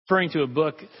referring to a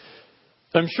book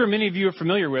that I'm sure many of you are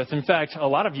familiar with. In fact, a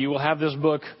lot of you will have this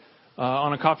book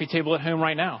on a coffee table at home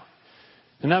right now.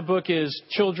 And that book is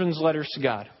Children's Letters to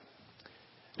God.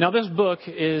 Now, this book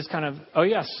is kind of, oh,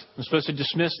 yes, I'm supposed to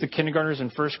dismiss the kindergartners and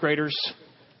first graders.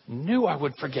 Knew I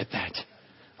would forget that.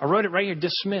 I wrote it right here,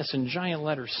 dismiss, in giant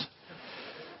letters.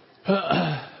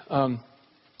 But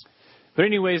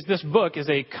anyways, this book is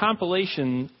a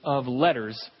compilation of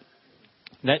letters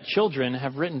that children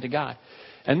have written to God.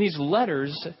 And these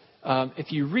letters,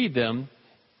 if you read them,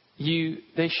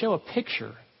 they show a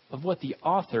picture of what the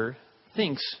author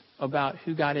thinks about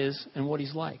who God is and what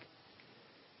he's like.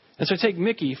 And so take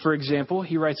Mickey, for example.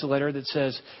 He writes a letter that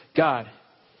says, God,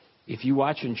 if you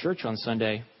watch in church on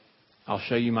Sunday, I'll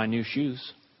show you my new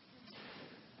shoes.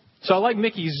 So I like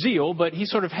Mickey's zeal, but he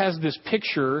sort of has this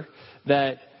picture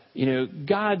that,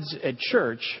 God's at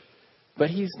church,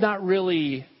 but he's not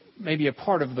really maybe a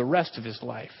part of the rest of his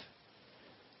life.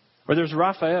 Or there's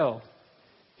Raphael,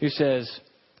 who says,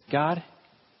 God,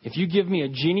 if you give me a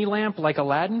genie lamp like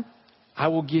Aladdin, I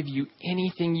will give you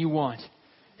anything you want,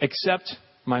 except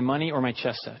my money or my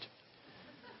chess set.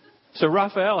 So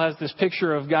Raphael has this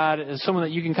picture of God as someone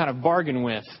that you can kind of bargain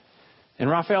with. And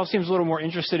Raphael seems a little more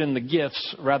interested in the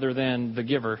gifts rather than the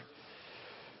giver.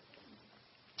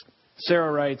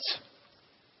 Sarah writes,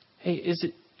 hey, is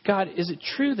it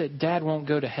true that Dad won't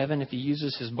go to heaven if he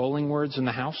uses his bowling words in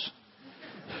the house?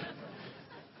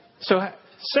 So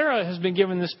Sarah has been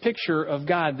given this picture of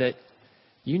God that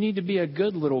you need to be a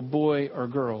good little boy or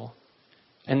girl.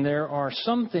 And there are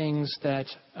some things that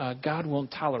God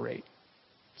won't tolerate.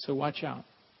 So watch out.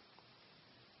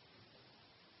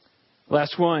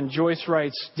 Last one, Joyce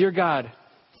writes, Dear God,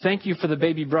 thank you for the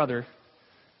baby brother,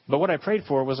 but what I prayed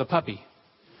for was a puppy.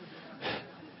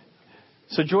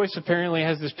 So Joyce apparently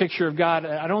has this picture of God.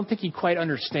 I don't think he quite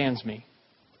understands me.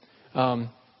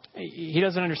 He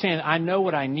doesn't understand. I know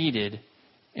what I needed,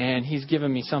 and he's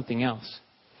given me something else.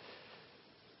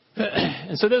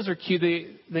 And so those are cute.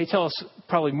 They tell us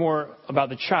probably more about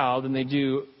the child than they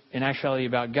do in actuality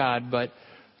about God. But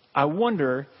I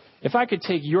wonder if I could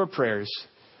take your prayers,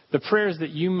 the prayers that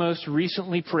you most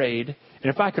recently prayed,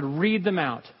 and if I could read them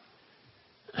out,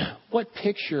 what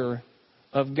picture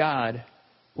of God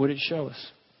would it show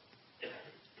us?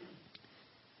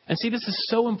 And see, this is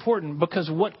so important because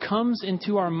what comes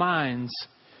into our minds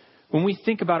when we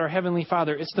think about our Heavenly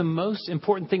Father, it's the most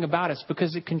important thing about us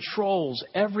because it controls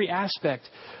every aspect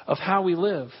of how we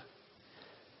live.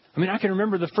 I mean, I can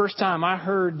remember the first time I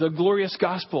heard the glorious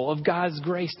gospel of God's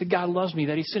grace, that God loves me,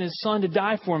 that He sent His Son to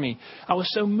die for me. I was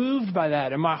so moved by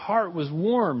that, and my heart was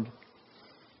warmed.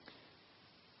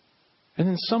 And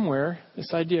then somewhere,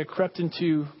 this idea crept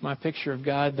into my picture of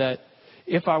God that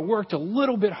if I worked a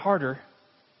little bit harder,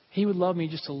 He would love me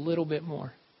just a little bit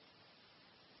more.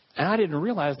 And I didn't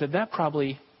realize that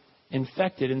probably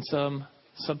infected in some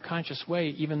subconscious way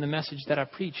even the message that I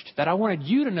preached. That I wanted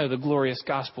you to know the glorious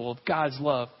gospel of God's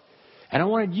love. And I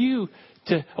wanted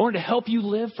to help you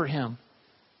live for Him.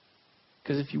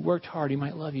 Because if you worked hard, He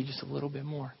might love you just a little bit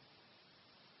more.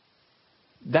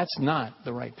 That's not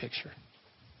the right picture.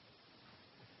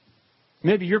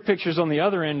 Maybe your picture's on the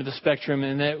other end of the spectrum,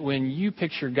 and that when you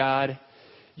picture God,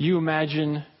 you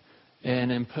imagine an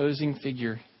imposing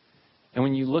figure. And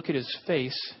when you look at His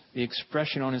face, the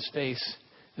expression on His face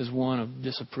is one of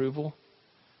disapproval,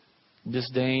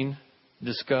 disdain,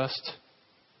 disgust,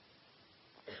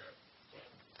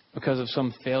 because of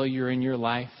some failure in your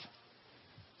life,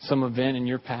 some event in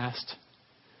your past,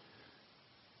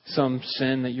 some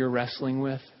sin that you're wrestling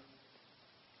with.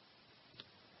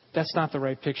 That's not the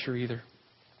right picture either.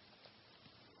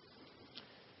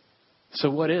 So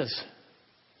what is?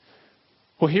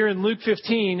 Well, here in Luke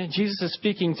 15, Jesus is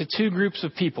speaking to two groups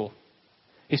of people.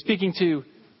 He's speaking to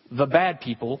the bad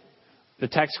people, the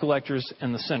tax collectors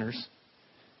and the sinners.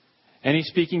 And He's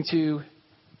speaking to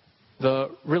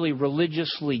the really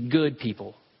religiously good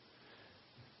people,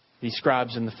 the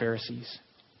scribes and the Pharisees.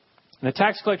 And the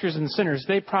tax collectors and the sinners,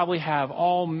 they probably have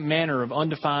all manner of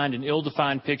undefined and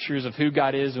ill-defined pictures of who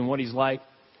God is and what He's like.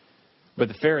 But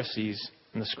the Pharisees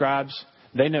and the scribes,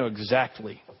 they know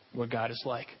exactly what God is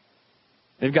like.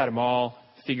 They've got Him all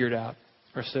figured out,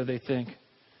 or so they think.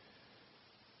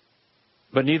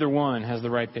 But neither one has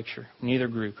the right picture, neither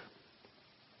group.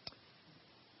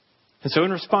 And so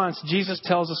in response, Jesus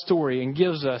tells a story and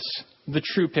gives us the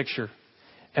true picture.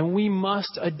 And we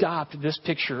must adopt this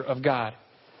picture of God.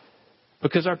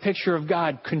 Because our picture of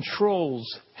God controls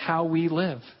how we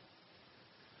live.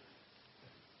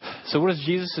 So what does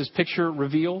Jesus' picture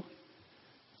reveal?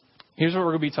 Here's what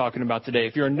we're going to be talking about today.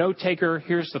 If you're a note taker,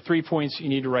 here's the 3 points you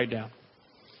need to write down.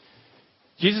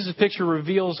 Jesus' picture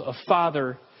reveals a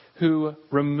Father who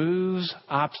removes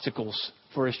obstacles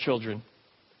for his children.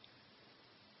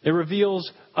 It reveals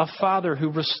a father who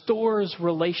restores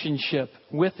relationship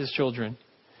with his children,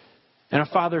 and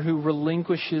a father who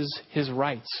relinquishes his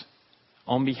rights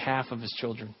on behalf of his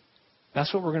children.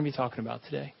 That's what we're going to be talking about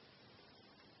today.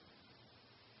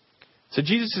 So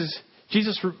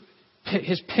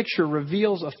his picture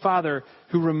reveals a father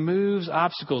who removes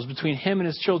obstacles between him and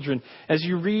his children. As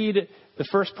you read the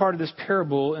first part of this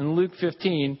parable in Luke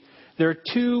 15, there are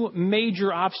two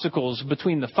major obstacles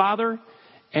between the father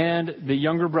and the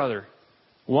younger brother.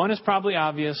 One is probably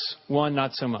obvious, one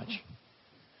not so much.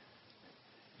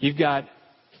 You've got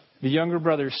the younger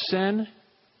brother's sin,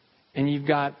 and you've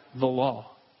got the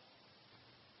law.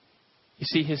 You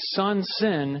see, his son's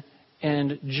sin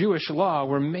and Jewish law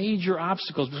were major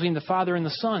obstacles between the father and the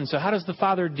son. So how does the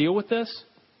father deal with this?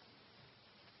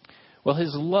 Well,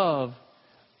 his love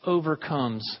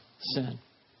overcomes sin.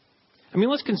 I mean,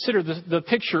 let's consider the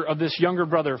picture of this younger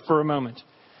brother for a moment.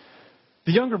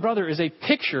 The younger brother is a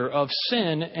picture of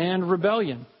sin and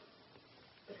rebellion.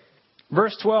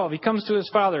 Verse 12, he comes to his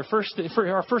father, for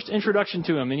our first introduction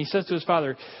to him, and he says to his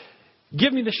father,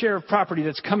 "Give me the share of property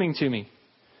that's coming to me.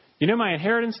 You know my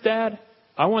inheritance, Dad?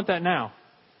 I want that now.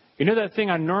 You know that thing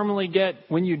I normally get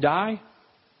when you die?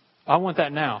 I want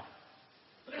that now."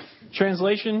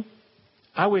 Translation,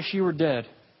 I wish you were dead.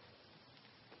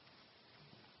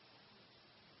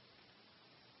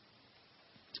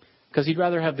 Because he'd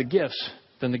rather have the gifts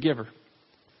than the giver.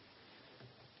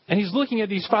 And he's looking at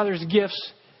these father's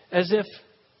gifts as if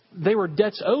they were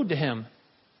debts owed to him.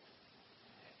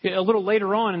 A little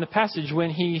later on in the passage when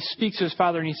he speaks to his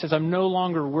father and he says, "I'm no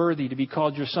longer worthy to be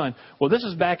called your son." Well, this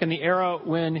is back in the era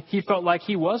when he felt like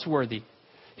he was worthy.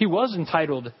 He was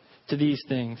entitled to these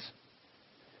things.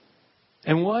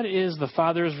 And what is the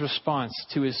father's response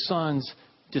to his son's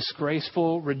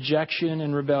disgraceful rejection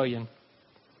and rebellion?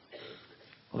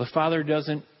 Well, the father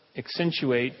doesn't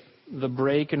accentuate the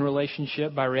break in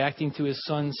relationship by reacting to his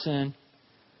son's sin.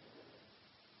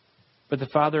 But the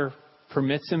father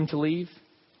permits him to leave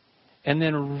and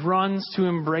then runs to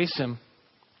embrace him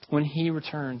when he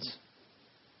returns.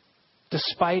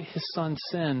 Despite his son's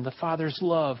sin, the father's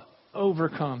love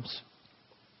overcomes.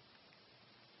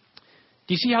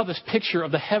 Do you see how this picture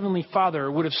of the Heavenly Father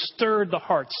would have stirred the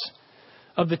hearts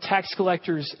of the tax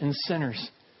collectors and sinners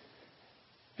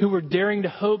who were daring to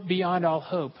hope beyond all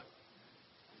hope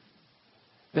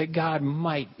that God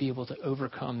might be able to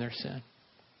overcome their sin?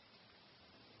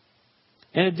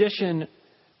 In addition,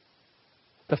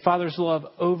 the Father's love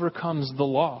overcomes the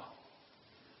law.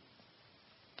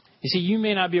 You see, you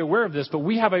may not be aware of this, but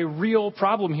we have a real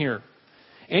problem here.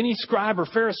 Any scribe or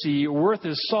Pharisee worth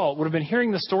his salt would have been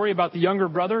hearing the story about the younger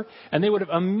brother, and they would have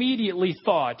immediately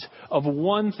thought of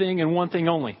one thing and one thing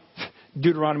only.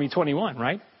 Deuteronomy 21,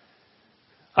 right?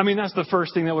 I mean, that's the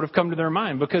first thing that would have come to their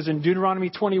mind, because in Deuteronomy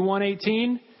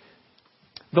 21:18,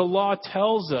 the law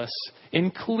tells us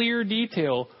in clear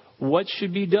detail what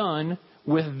should be done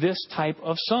with this type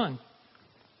of son.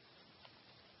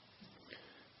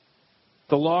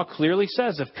 The law clearly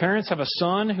says if parents have a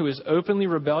son who is openly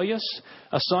rebellious,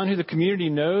 a son who the community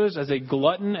knows as a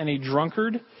glutton and a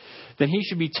drunkard, then he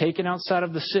should be taken outside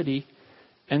of the city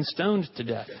and stoned to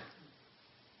death.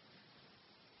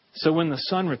 So when the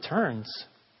son returns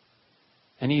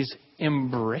and he's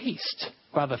embraced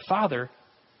by the father,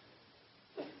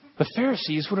 the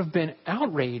Pharisees would have been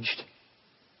outraged.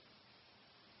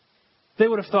 They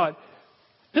would have thought,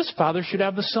 this father should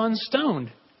have the son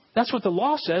stoned. That's what the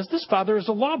law says. This father is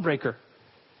a lawbreaker.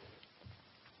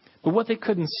 But what they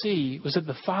couldn't see was that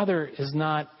the father is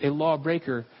not a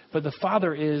lawbreaker, but the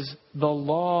father is the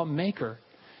lawmaker.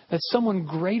 That someone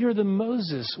greater than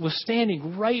Moses was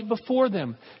standing right before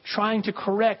them, trying to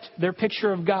correct their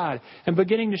picture of God and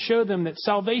beginning to show them that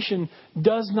salvation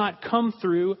does not come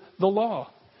through the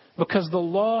law, because the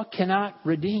law cannot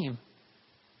redeem,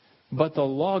 but the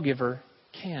lawgiver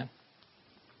can.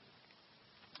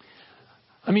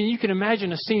 I mean, you can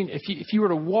imagine a scene if you were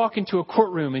to walk into a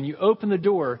courtroom and you open the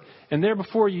door and there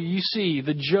before you, you see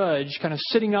the judge kind of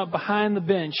sitting up behind the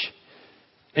bench.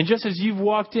 And just as you've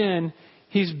walked in,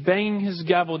 he's banging his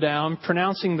gavel down,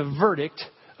 pronouncing the verdict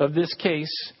of this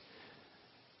case,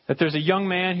 that there's a young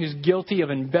man who's guilty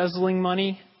of embezzling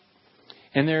money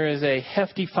and there is a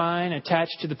hefty fine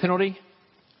attached to the penalty.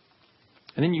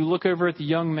 And then you look over at the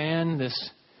young man,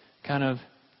 this kind of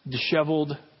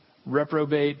disheveled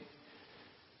reprobate,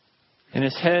 and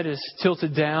his head is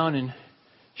tilted down in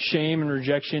shame and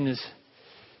rejection as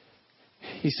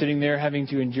he's sitting there having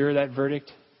to endure that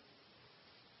verdict.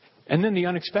 And then the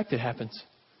unexpected happens.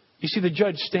 You see the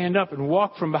judge stand up and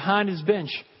walk from behind his bench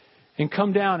and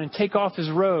come down and take off his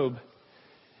robe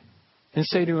and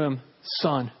say to him,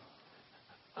 son,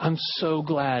 I'm so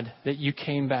glad that you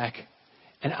came back,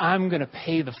 and I'm going to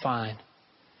pay the fine.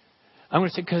 I'm going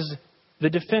to say, because the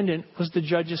defendant was the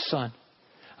judge's son.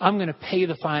 I'm going to pay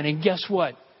the fine. And guess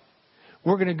what?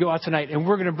 We're going to go out tonight and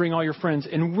we're going to bring all your friends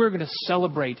and we're going to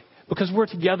celebrate because we're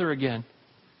together again.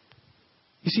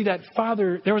 You see, that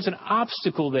father, there was an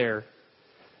obstacle there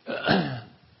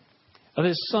of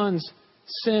his son's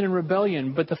sin and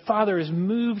rebellion, but the father has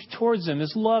moved towards him.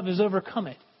 His love has overcome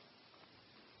it.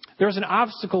 There was an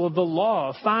obstacle of the law.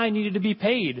 A fine needed to be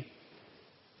paid,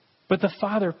 but the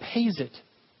father pays it.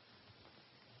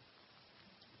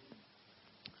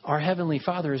 Our Heavenly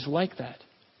Father is like that.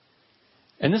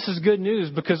 And this is good news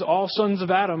because all sons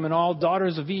of Adam and all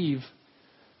daughters of Eve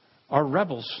are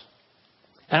rebels.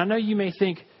 And I know you may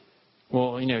think,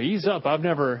 well, ease up. I've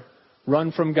never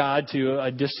run from God to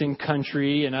a distant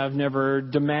country and I've never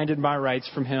demanded my rights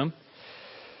from Him.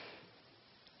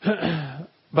 But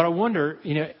I wonder,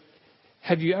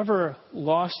 have you ever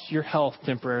lost your health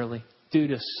temporarily due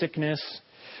to sickness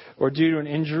or due to an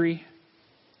injury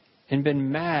and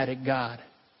been mad at God?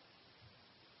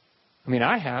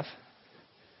 I have.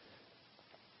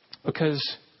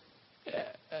 Because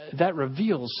that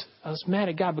reveals I was mad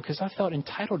at God because I felt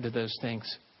entitled to those things.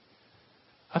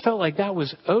 I felt like that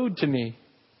was owed to me.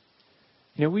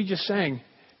 We just sang,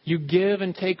 you give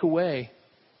and take away,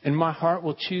 and my heart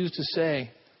will choose to say,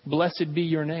 blessed be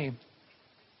your name.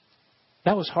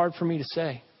 That was hard for me to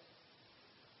say.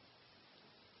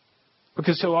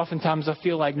 Because so oftentimes I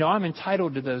feel like, no, I'm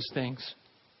entitled to those things.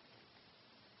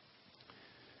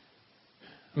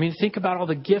 Think about all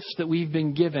the gifts that we've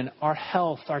been given, our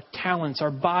health, our talents,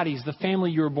 our bodies, the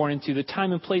family you were born into, the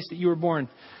time and place that you were born.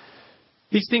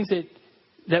 These things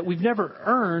that we've never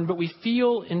earned, but we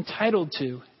feel entitled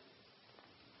to.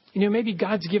 Maybe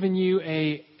God's given you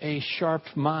a sharp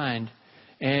mind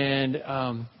and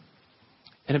an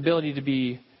ability to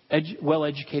be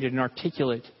well-educated and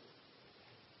articulate.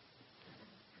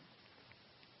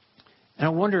 And I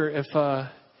wonder if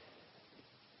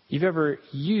you've ever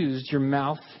used your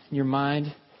mouth and your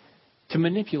mind to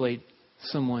manipulate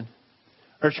someone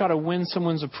or try to win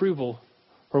someone's approval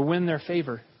or win their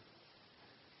favor.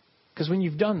 Because when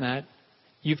you've done that,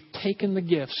 you've taken the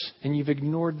gifts and you've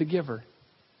ignored the giver,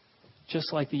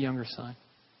 just like the younger son.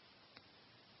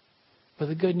 But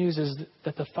the good news is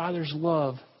that the Father's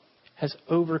love has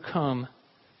overcome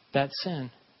that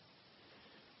sin.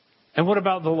 And what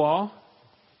about the law?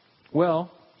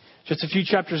 Well, just a few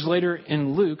chapters later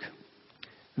in Luke,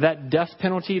 that death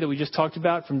penalty that we just talked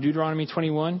about from Deuteronomy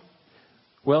 21,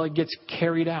 well, it gets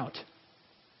carried out.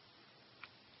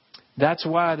 That's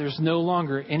why there's no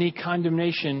longer any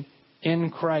condemnation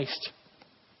in Christ.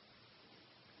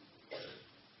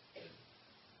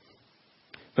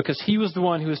 Because He was the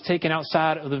one who was taken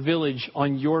outside of the village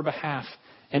on your behalf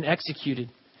and executed.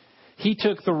 He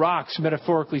took the rocks,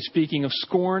 metaphorically speaking, of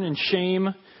scorn and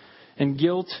shame and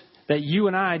guilt that you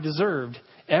and I deserved.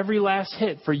 Every last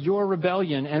hit for your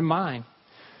rebellion and mine.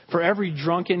 For every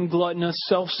drunken, gluttonous,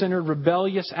 self-centered,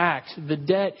 rebellious act, the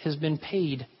debt has been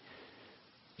paid.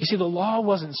 You see, the law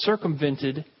wasn't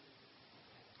circumvented.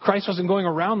 Christ wasn't going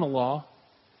around the law.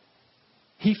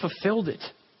 He fulfilled it.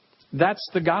 That's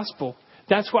the gospel.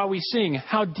 That's why we sing,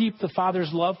 how deep the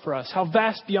Father's love for us, how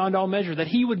vast beyond all measure, that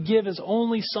He would give His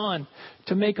only Son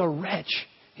to make a wretch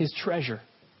His treasure.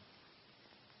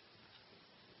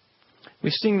 We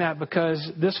sing that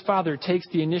because this Father takes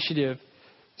the initiative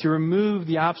to remove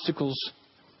the obstacles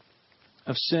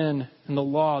of sin and the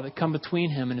law that come between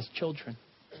Him and His children.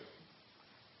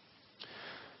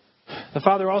 The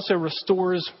Father also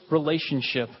restores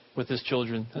relationship with His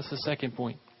children. That's the second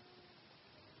point.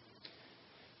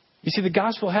 You see, the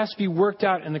gospel has to be worked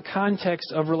out in the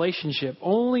context of relationship.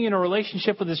 Only in a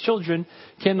relationship with His children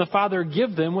can the Father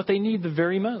give them what they need the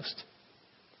very most.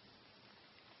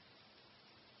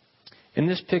 In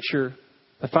this picture,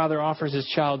 the Father offers His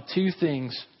child two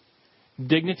things: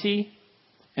 dignity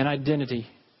and identity.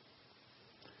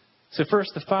 So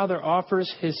first, the Father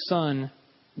offers His Son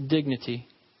dignity.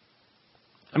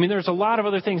 There's a lot of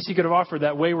other things He could have offered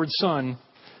that wayward son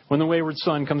when the wayward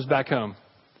son comes back home.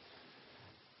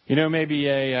 Maybe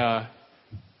a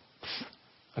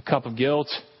cup of guilt,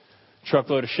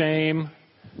 truckload of shame,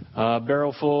 a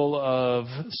barrel full of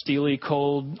steely,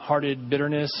 cold-hearted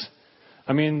bitterness.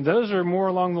 Those are more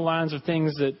along the lines of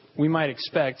things that we might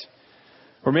expect.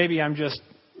 Or maybe I'm just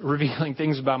revealing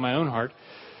things about my own heart.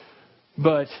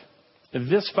 But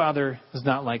this Father is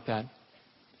not like that.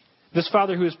 This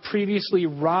Father, who is previously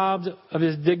robbed of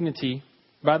His dignity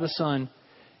by the Son,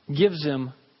 gives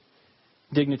Him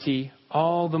dignity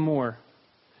all the more.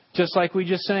 Just like we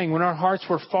just sang, when our hearts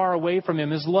were far away from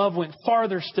Him, His love went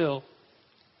farther still.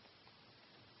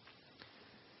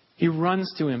 He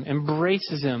runs to Him,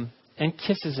 embraces Him, and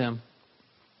kisses Him.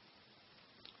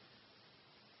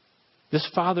 This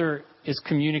Father is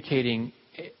communicating,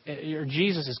 or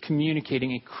Jesus is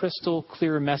communicating a crystal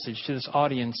clear message to this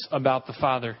audience about the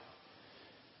Father.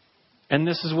 And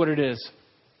this is what it is.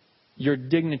 Your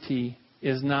dignity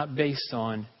is not based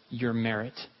on your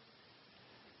merit.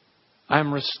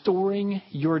 I'm restoring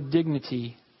your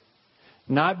dignity,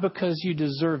 not because you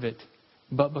deserve it,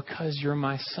 but because you're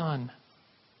my son.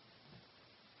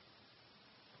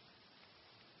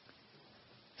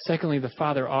 Secondly, the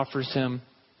Father offers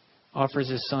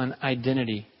His Son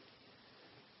identity.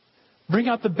 Bring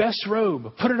out the best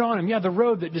robe. Put it on Him. Yeah, the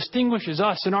robe that distinguishes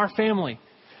us and our family.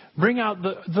 Bring out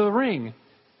the ring.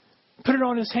 Put it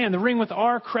on His hand. The ring with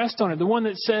our crest on it. The one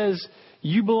that says,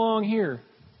 you belong here.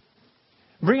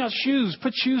 Bring out shoes.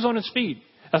 Put shoes on His feet.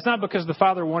 That's not because the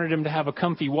Father wanted Him to have a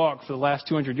comfy walk for the last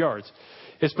 200 yards.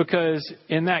 It's because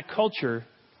in that culture,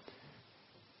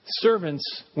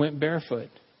 servants went barefoot.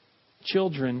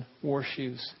 Children wore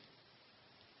shoes.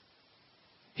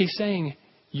 He's saying,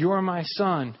 you're my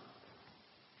son.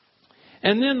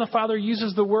 And then the Father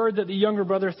uses the word that the younger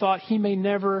brother thought he may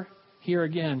never hear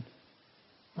again.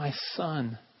 My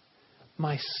son.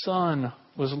 My son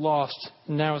was lost,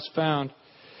 and now is found.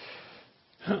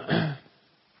 My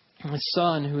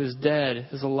son who is dead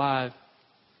is alive.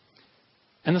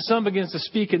 And the Son begins to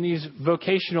speak in these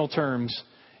vocational terms.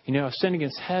 You know, I've sinned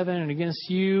against heaven and against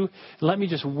you. Let me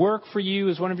just work for you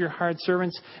as one of your hired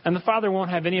servants. And the Father won't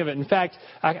have any of it. In fact,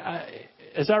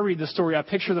 as I read the story, I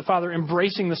picture the Father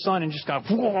embracing the Son and just kind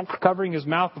of covering His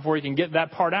mouth before He can get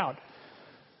that part out.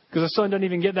 Because the Son doesn't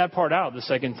even get that part out the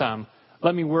second time.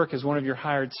 Let me work as one of your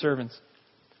hired servants.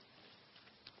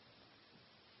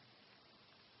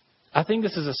 I think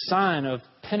this is a sign of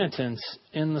penitence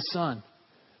in the Son.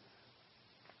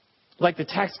 Like the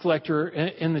tax collector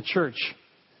in the church.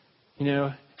 You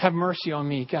know, have mercy on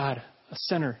me, God, a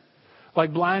sinner.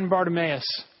 Like blind Bartimaeus,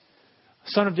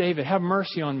 son of David, have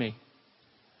mercy on me.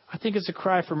 I think it's a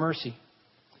cry for mercy.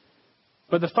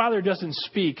 But the Father doesn't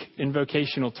speak in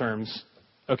vocational terms.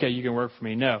 Okay, you can work for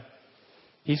me. No.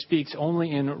 He speaks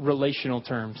only in relational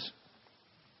terms.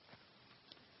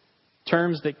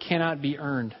 Terms that cannot be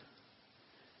earned.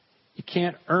 You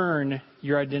can't earn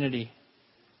your identity.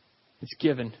 It's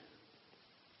given.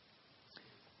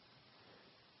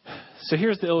 So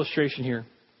here's the illustration here.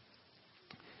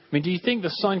 I mean, do you think the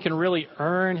Son can really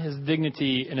earn His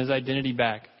dignity and His identity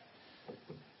back?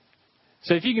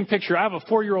 So if you can picture, I have a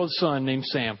 4-year-old son named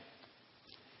Sam.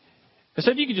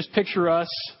 So if you could just picture us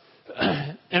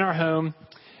in our home,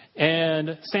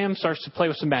 and Sam starts to play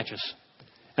with some matches.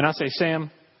 And I say,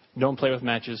 Sam, don't play with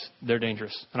matches. They're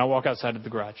dangerous. And I walk outside of the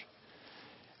garage.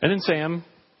 And then Sam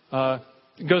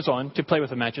goes on to play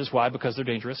with the matches. Why? Because they're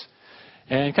dangerous.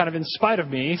 And kind of in spite of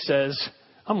me, says,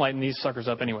 I'm lighting these suckers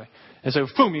up anyway. And so,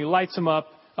 boom, he lights them up.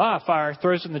 Fire,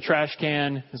 throws it in the trash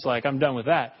can. It's like, I'm done with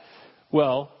that.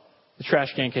 Well, the trash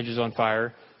can catches on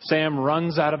fire. Sam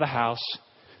runs out of the house.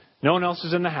 No one else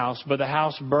is in the house, but the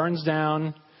house burns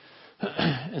down.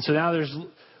 And so now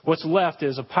what's left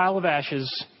is a pile of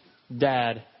ashes,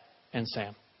 Dad, and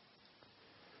Sam.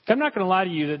 I'm not going to lie to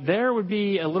you that there would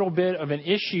be a little bit of an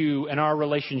issue in our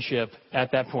relationship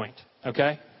at that point.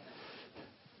 Okay?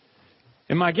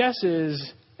 And my guess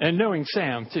is, and knowing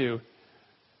Sam too,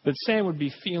 that Sam would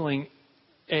be feeling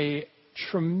a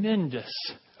tremendous,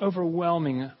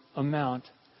 overwhelming amount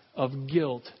of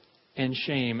guilt and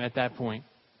shame at that point.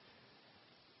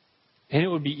 And it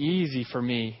would be easy for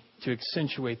me to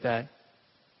accentuate that.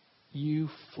 You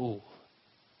fool.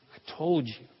 I told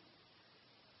you.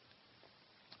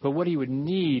 But what he would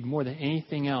need more than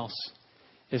anything else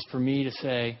is for me to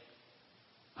say,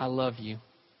 I love you.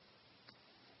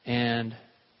 And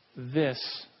this,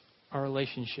 our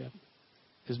relationship,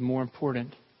 is more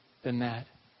important than that.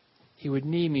 He would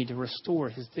need me to restore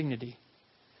his dignity.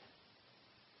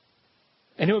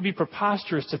 And it would be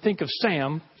preposterous to think of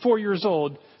Sam, 4 years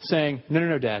old, saying,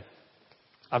 no, Dad,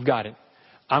 I've got it.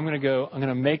 I'm going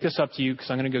to make this up to you because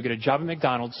I'm going to go get a job at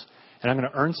McDonald's and I'm going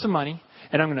to earn some money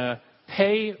and I'm going to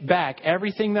pay back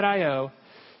everything that I owe.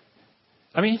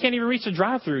 I mean, he can't even reach the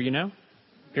drive-thru, you know.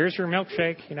 Here's your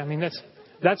milkshake. You know, I mean,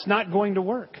 that's not going to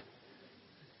work.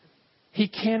 He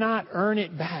cannot earn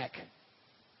it back.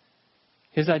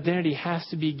 His identity has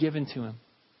to be given to him.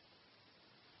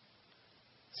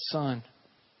 Son.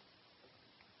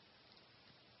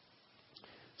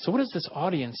 So what is this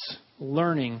audience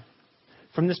learning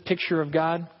from this picture of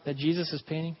God that Jesus is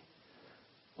painting?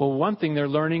 Well, one thing they're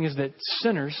learning is that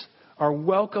sinners are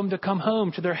welcome to come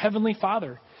home to their Heavenly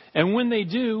Father. And when they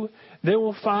do, they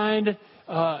will find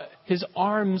His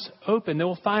arms open. They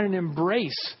will find an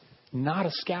embrace, not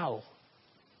a scowl.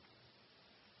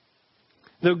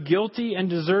 Though guilty and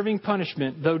deserving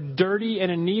punishment, though dirty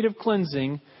and in need of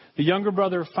cleansing, the younger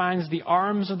brother finds the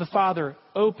arms of the Father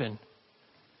open.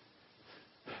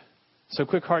 So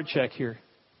quick heart check here.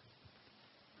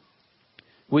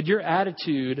 Would your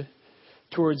attitude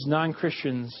towards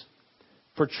non-Christians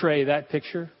portray that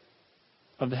picture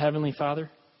of the Heavenly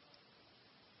Father?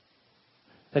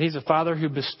 That He's a Father who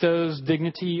bestows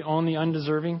dignity on the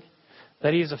undeserving?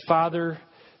 That He is a Father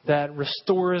that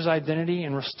restores identity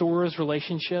and restores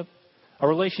relationship? A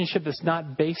relationship that's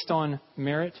not based on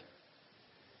merit?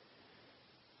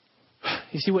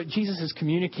 You see, what Jesus is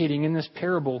communicating in this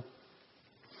parable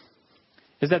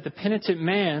is that the penitent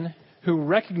man who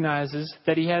recognizes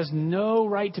that he has no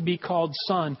right to be called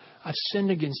son, I've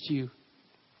sinned against you.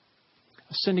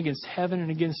 I've sinned against heaven and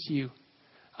against you.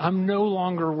 I'm no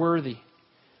longer worthy.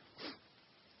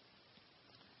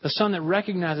 The son that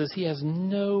recognizes he has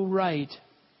no right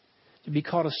to be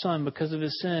called a son because of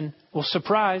his sin. Well,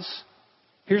 surprise,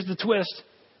 here's the twist.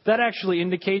 That actually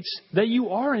indicates that you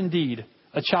are indeed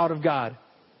a child of God.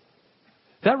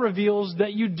 That reveals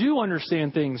that you do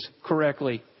understand things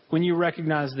correctly when you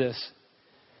recognize this.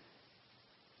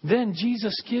 Then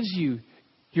Jesus gives you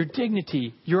your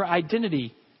dignity, your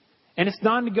identity, and it's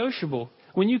non-negotiable.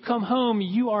 When you come home,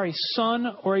 you are a son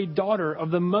or a daughter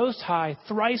of the Most High,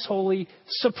 thrice holy,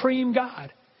 supreme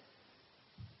God.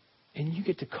 And you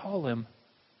get to call Him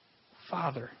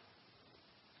Father.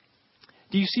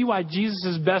 Do you see why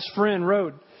Jesus' best friend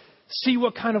wrote, "See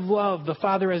what kind of love the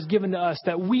Father has given to us,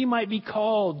 that we might be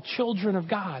called children of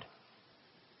God."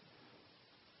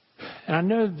 And I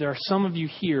know there are some of you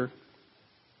here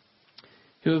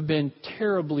who have been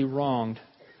terribly wronged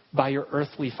by your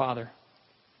earthly father.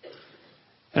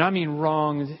 And I mean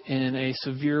wronged in a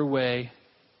severe way,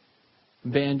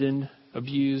 abandoned,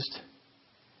 abused.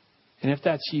 And if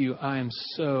that's you, I am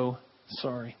so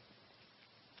sorry.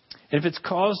 And if it's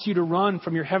caused you to run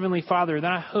from your Heavenly Father,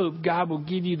 then I hope God will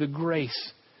give you the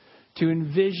grace to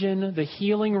envision the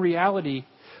healing reality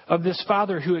of this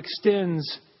Father who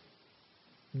extends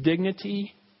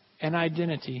dignity and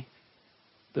identity,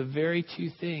 the very two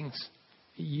things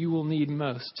you will need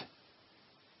most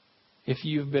if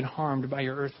you have been harmed by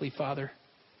your earthly father.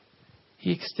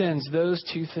 He extends those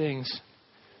two things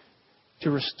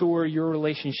to restore your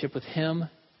relationship with Him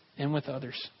and with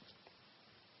others.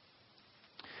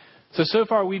 So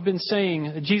far we've been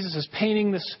saying that Jesus is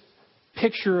painting this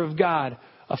picture of God,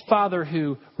 a Father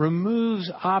who removes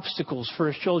obstacles for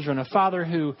His children, a Father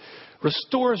who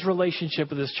restores relationship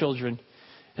with His children.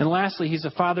 And lastly, He's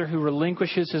a Father who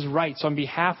relinquishes His rights on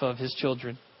behalf of His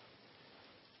children.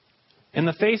 In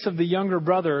the face of the younger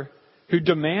brother who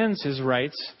demands his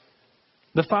rights,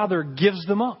 the Father gives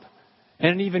them up in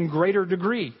an even greater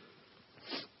degree.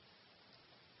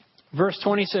 Verse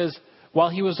 20 says, while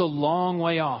he was a long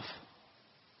way off.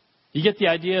 You get the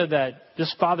idea that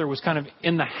this father was kind of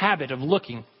in the habit of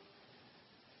looking.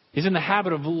 He's in the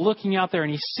habit of looking out there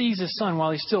and he sees his son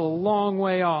while he's still a long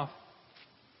way off.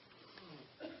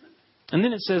 And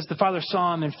then it says the father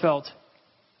saw him and felt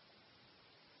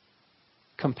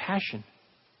compassion.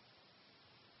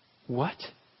 What?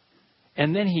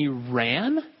 And then he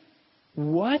ran?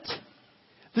 What?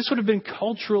 This would have been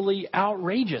culturally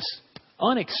outrageous,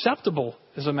 unacceptable,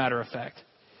 as a matter of fact.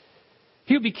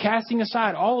 He would be casting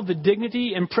aside all of the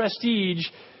dignity and prestige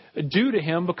due to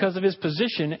him because of his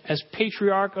position as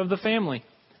patriarch of the family.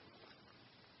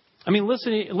 I mean,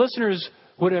 listeners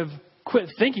would have quit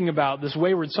thinking about this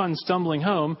wayward son stumbling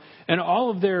home, and all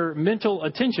of their mental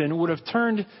attention would have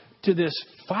turned to this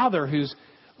father who's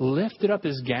lifted up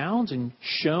his gowns and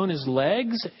shown his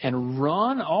legs and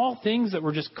run, all things that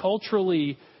were just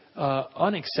culturally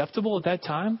unacceptable at that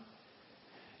time.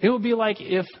 It would be like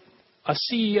if a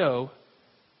CEO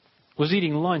was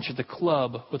eating lunch at the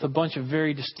club with a bunch of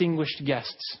very distinguished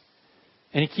guests,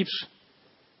 and he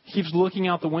keeps looking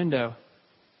out the window,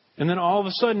 and then all of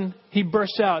a sudden he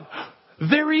bursts out,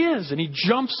 "There he is!" and he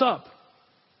jumps up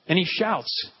and he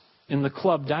shouts in the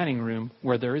club dining room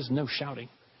where there is no shouting.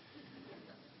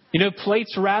 You know,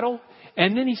 plates rattle,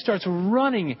 and then he starts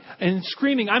running and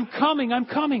screaming, "I'm coming, I'm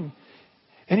coming."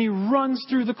 And he runs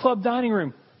through the club dining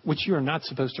room, which you are not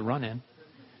supposed to run in.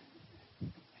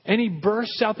 And he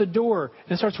bursts out the door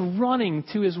and starts running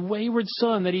to his wayward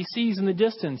son that he sees in the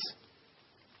distance.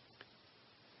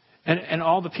 And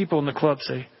all the people in the club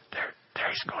say, there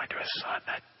he's going to his son,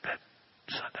 that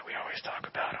son that we always talk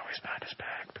about, always behind his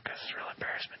back, because it's a real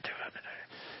embarrassment to him.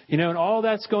 And, and all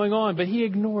that's going on. But he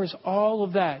ignores all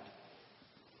of that.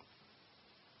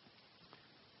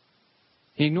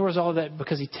 He ignores all of that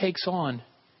because he takes on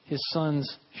his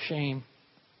son's shame.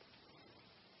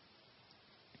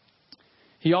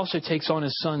 He also takes on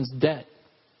his son's debt.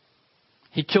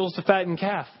 He kills the fattened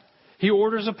calf. He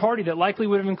orders a party that likely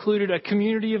would have included a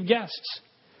community of guests.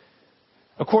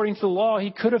 According to the law,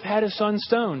 he could have had his son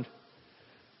stoned.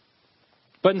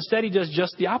 But instead, he does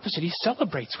just the opposite. He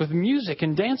celebrates with music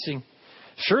and dancing.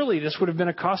 Surely this would have been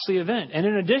a costly event. And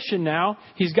in addition, now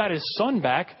he's got his son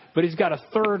back, but he's got a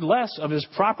third less of his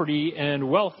property and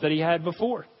wealth that he had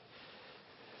before.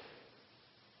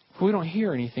 We don't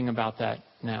hear anything about that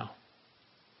now.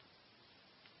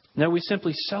 No, we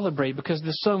simply celebrate because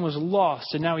the son was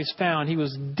lost and now he's found. He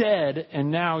was dead and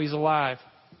now he's alive.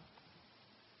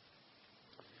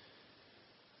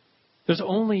 There's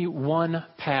only one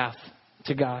path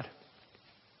to God.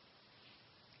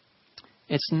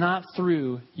 It's not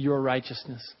through your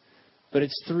righteousness, but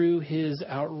it's through his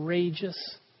outrageous,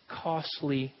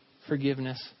 costly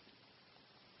forgiveness.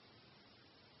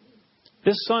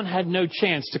 This son had no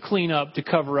chance to clean up, to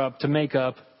cover up, to make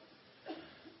up.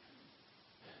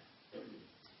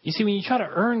 You see, when you try to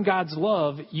earn God's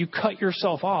love, you cut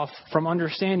yourself off from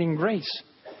understanding grace.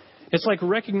 It's like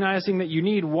recognizing that you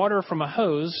need water from a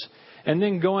hose and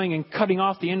then going and cutting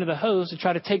off the end of the hose to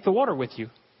try to take the water with you.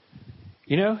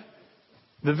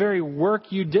 The very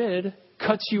work you did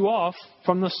cuts you off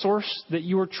from the source that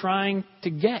you were trying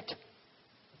to get.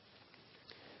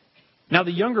 Now,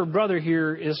 the younger brother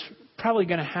here is probably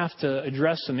going to have to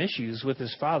address some issues with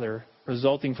his father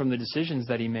resulting from the decisions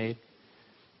that he made.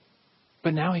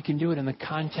 But now he can do it in the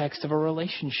context of a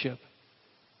relationship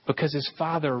because his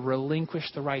father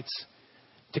relinquished the rights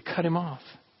to cut him off.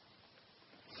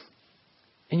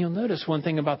 And you'll notice one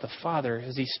thing about the father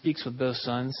as he speaks with both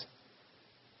sons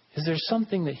is there's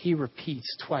something that he repeats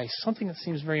twice, something that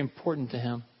seems very important to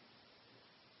him.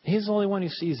 He's the only one who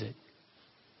sees it.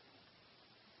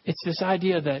 It's this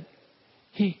idea that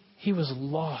he was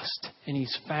lost and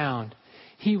he's found.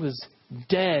 He was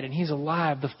dead and he's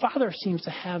alive. The father seems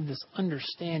to have this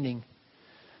understanding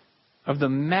of the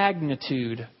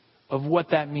magnitude of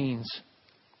what that means.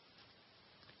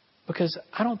 Because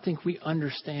I don't think we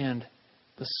understand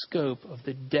the scope of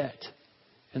the debt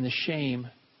and the shame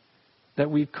that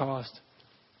we've caused.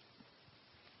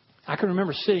 I can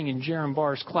remember sitting in Jerem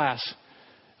Barr's class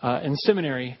in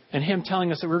seminary and him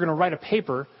telling us that we were going to write a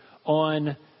paper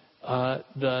on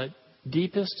the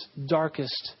deepest,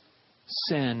 darkest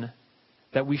sin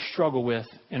that we struggle with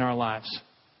in our lives.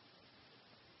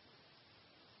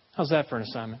 How's that for an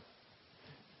assignment?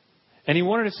 And he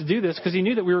wanted us to do this because he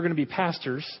knew that we were going to be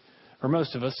pastors, or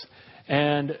most of us,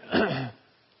 and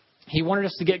he wanted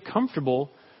us to get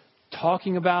comfortable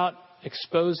talking about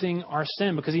exposing our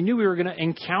sin because he knew we were going to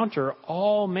encounter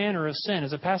all manner of sin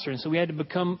as a pastor. And so we had to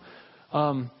become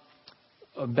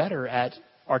better at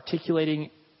articulating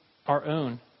our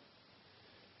own.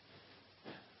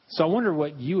 So I wonder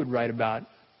what you would write about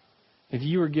if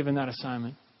you were given that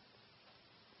assignment.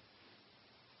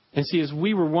 And see, as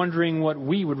we were wondering what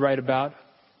we would write about,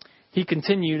 he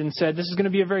continued and said, this is going to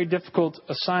be a very difficult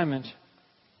assignment.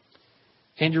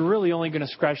 And you're really only going to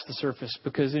scratch the surface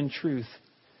because in truth,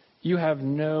 you have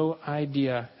no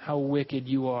idea how wicked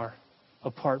you are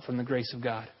apart from the grace of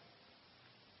God.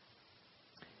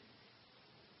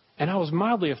 And I was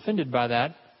mildly offended by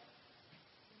that.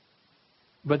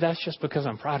 But that's just because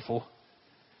I'm prideful.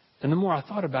 And the more I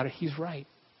thought about it, he's right.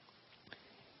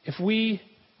 If we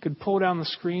could pull down the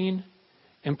screen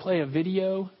and play a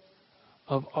video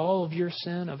of all of your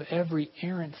sin, of every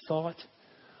errant thought,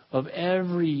 of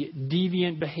every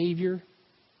deviant behavior,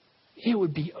 it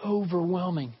would be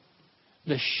overwhelming.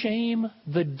 The shame,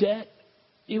 the debt,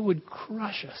 it would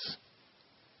crush us.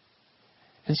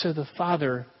 And so the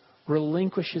Father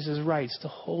relinquishes his rights to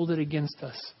hold it against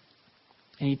us.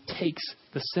 And he takes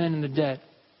the sin and the debt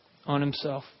on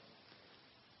himself.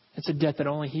 It's a debt that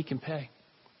only he can pay.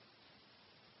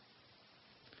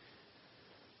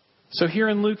 So here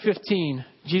in Luke 15,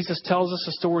 Jesus tells us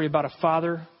a story about a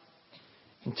father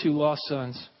and two lost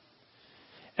sons.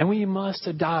 And we must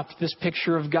adopt this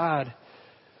picture of God.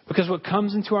 Because what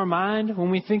comes into our mind when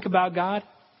we think about God,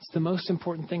 it's the most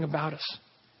important thing about us.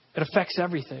 It affects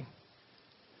everything.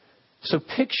 So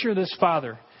picture this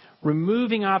father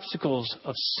removing obstacles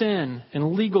of sin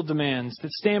and legal demands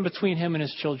that stand between him and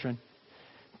his children.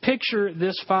 Picture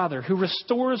this father who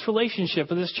restores relationship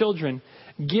with his children,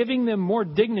 giving them more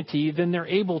dignity than they're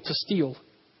able to steal,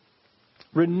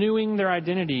 renewing their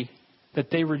identity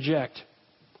that they reject.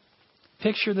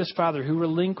 Picture this father who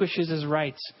relinquishes his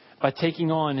rights by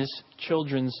taking on his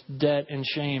children's debt and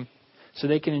shame so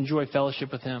they can enjoy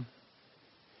fellowship with him.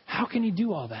 How can he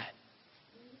do all that?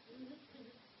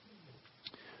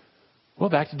 Well,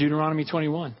 back to Deuteronomy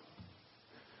 21.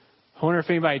 I wonder if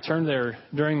anybody turned there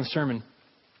during the sermon.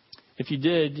 If you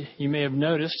did, you may have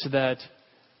noticed that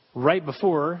right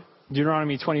before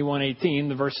Deuteronomy 21:18,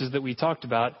 the verses that we talked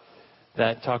about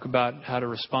that talk about how to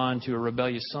respond to a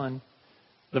rebellious son,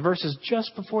 the verses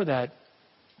just before that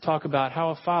talk about how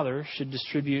a father should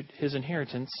distribute his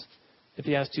inheritance if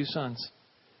he has two sons.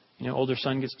 Older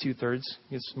son gets 2/3,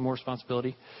 gets more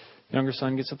responsibility. Younger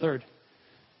son gets 1/3.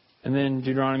 And then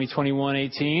Deuteronomy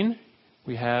 21:18,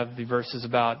 we have the verses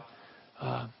about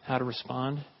how to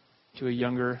respond to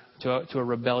a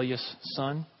rebellious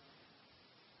son.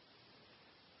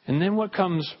 And then what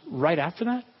comes right after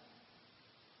that?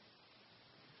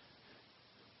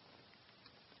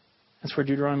 That's where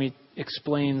Deuteronomy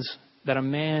explains that a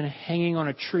man hanging on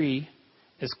a tree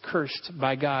is cursed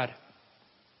by God.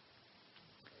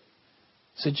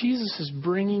 So Jesus is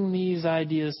bringing these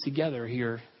ideas together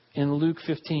here in Luke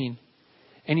 15.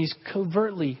 And he's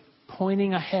covertly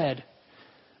pointing ahead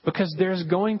because there's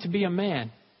going to be a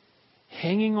man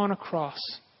hanging on a cross,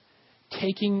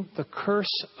 taking the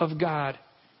curse of God,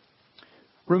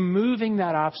 removing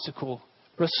that obstacle,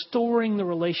 restoring the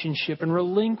relationship and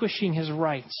relinquishing his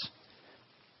rights,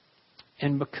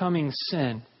 and becoming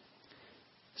sin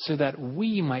so that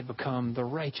we might become the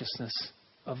righteousness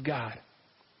of God.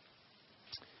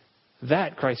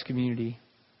 That, Christ community,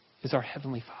 is our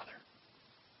Heavenly Father.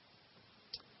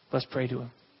 Let's pray to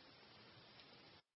him.